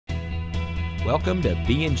Welcome to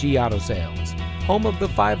B&G Auto Sales, home of the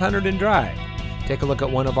 500 and Drive. Take a look at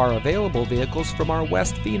one of our available vehicles from our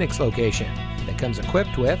West Phoenix location that comes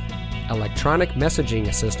equipped with electronic messaging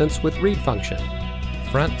assistance with read function,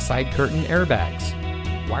 front side curtain airbags,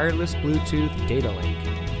 wireless Bluetooth data link,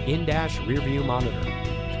 in-dash rear view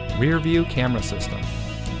monitor, rear view camera system,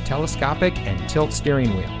 telescopic and tilt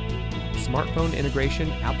steering wheel, smartphone integration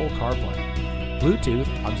Apple CarPlay, Bluetooth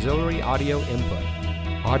auxiliary audio input,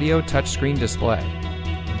 audio touchscreen display,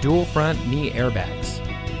 dual front knee airbags,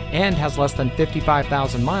 and has less than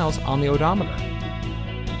 55,000 miles on the odometer.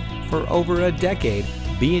 For over a decade,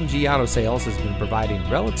 B&G Auto Sales has been providing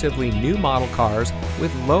relatively new model cars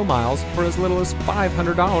with low miles for as little as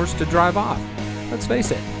 $500 to drive off. Let's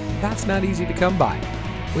face it, that's not easy to come by.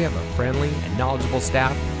 We have a friendly and knowledgeable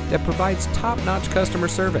staff that provides top-notch customer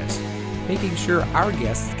service, making sure our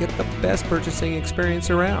guests get the best purchasing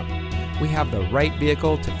experience around. We have the right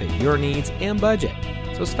vehicle to fit your needs and budget,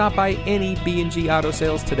 so stop by any B&G Auto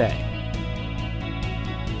Sales today.